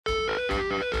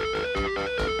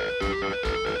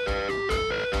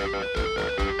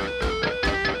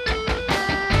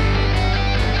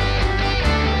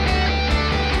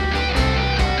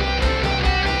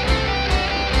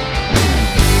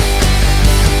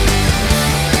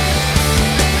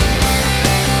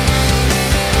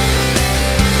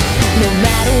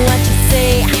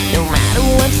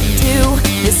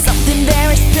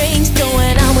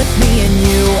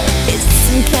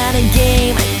some kind of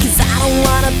game, 'cause I don't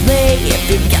wanna play. If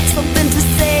you got something to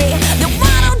say, then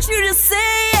why don't you just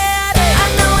say it? I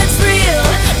know it's real,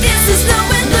 this is no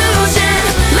illusion.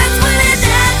 Let's put an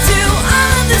end to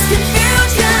all of this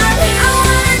confusion. I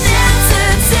want an answer,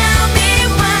 tell me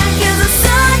why, 'cause I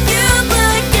saw you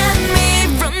look at me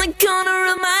from the corner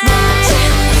of my eye.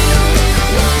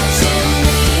 Watching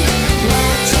me,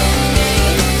 watching me,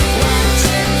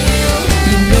 watching you.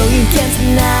 You know you can't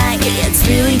deny, it's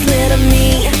really clear to me.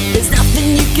 There's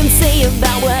nothing you can say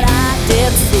about what I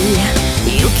did see.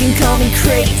 You can call me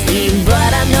crazy,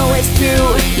 but I know it's true.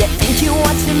 You think you're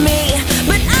watching me,